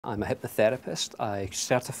I'm a hypnotherapist, I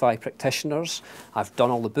certify practitioners, I've done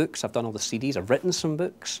all the books, I've done all the CDs, I've written some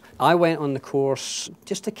books. I went on the course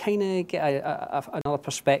just to kind of get another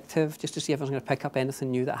perspective, just to see if I was going to pick up anything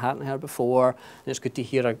new that I hadn't heard before. And it's good to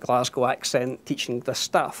hear a Glasgow accent teaching this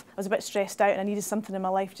stuff. I was a bit stressed out and I needed something in my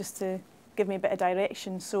life just to give me a bit of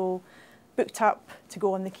direction, so booked up to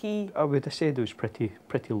go on the key. I would have said I was pretty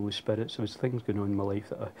low spirits. There was things going on in my life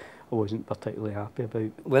that I wasn't particularly happy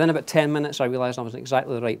about. Within about 10 minutes I realised I was in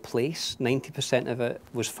exactly the right place. 90% of it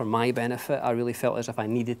was for my benefit. I really felt as if I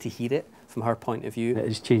needed to hear it from her point of view. It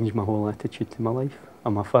has changed my whole attitude to my life.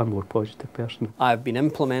 I'm a far more positive person. I've been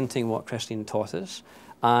implementing what Christine taught us,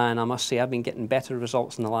 and I must say I've been getting better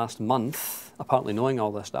results in the last month, apparently knowing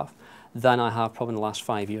all this stuff, than I have probably in the last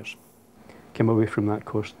 5 years. Came away from that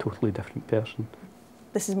course a totally different person.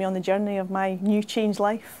 This is me on the journey of my new changed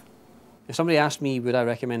life. If somebody asked me would I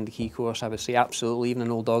recommend the key course, I would say absolutely. Even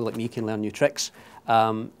an old dog like me can learn new tricks.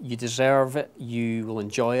 You deserve it, you will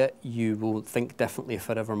enjoy it, you will think differently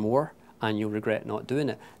forevermore, and you'll regret not doing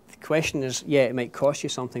it. The question is, yeah, it might cost you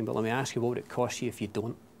something, but let me ask you, what would it cost you if you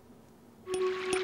don't?